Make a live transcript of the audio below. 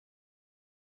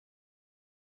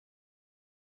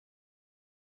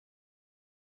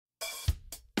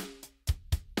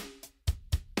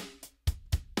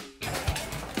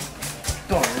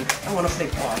I wanna play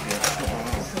pocket.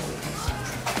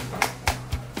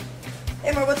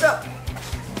 Hey, Mar, what's up?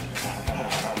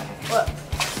 What?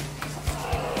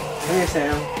 Here,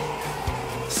 Sam.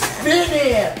 Spin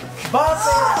it! Bop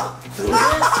it!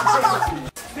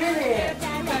 Spin it!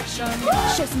 Show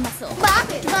some muscle. Bop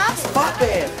it, bop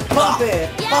it. Pop it!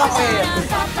 Pop it!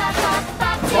 Pop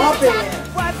it! Pop it!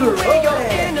 Throw it!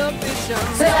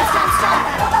 Step,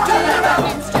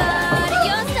 and strut at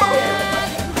your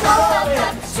side.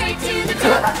 Pop, straight to the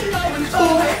top.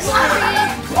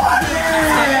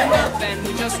 And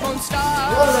we just won't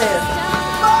stop. Roll it!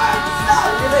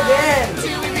 Stop it again!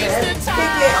 Till we reach the top.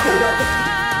 Kick it!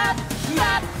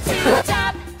 Pop to the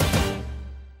top.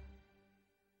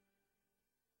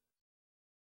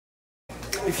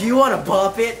 If you want to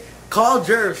bop it, call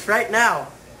Jervs right now.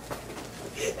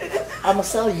 I'ma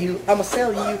sell you.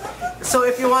 So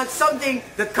if you want something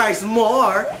that cries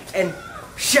more and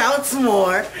shouts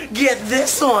more, get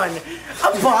this one.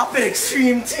 A Bop It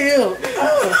Extreme too.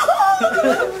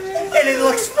 And it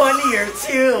looks funnier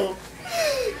too.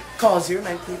 Call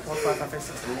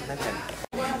 09345556.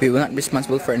 We will not be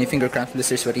responsible for any finger cramps,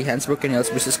 blisters, sweaty hands, broken nails,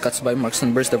 bruises, cuts, by marks,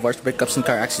 sunburns, divorce, breakups, and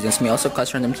car accidents. May also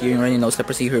cause random tearing, runny nose,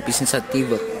 leprosy, herpes, insensitive,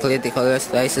 political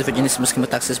disease, vaginismus,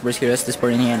 chemotaxis, bursitis,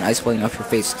 dysphoria, and eyes falling off your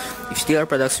face. If you steal our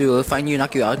products, we will find you,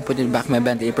 knock you out, and put you in the back of my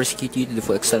band and persecute you to the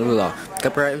full extent of the law.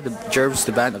 Copyright of the Jervs,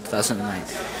 the band of 2009.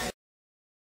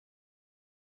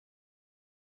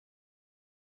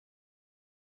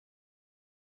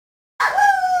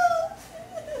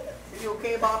 Are you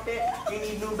okay, Bop It? You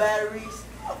need new batteries?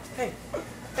 Hey,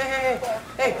 hey,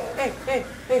 hey, hey, hey,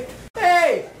 hey,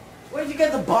 hey! Where did you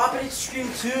get the Bop It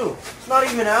Extreme 2? It's not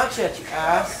even out yet, you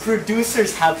ass.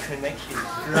 Producers have connections,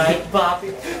 right, Bop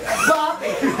It? Bop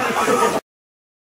It!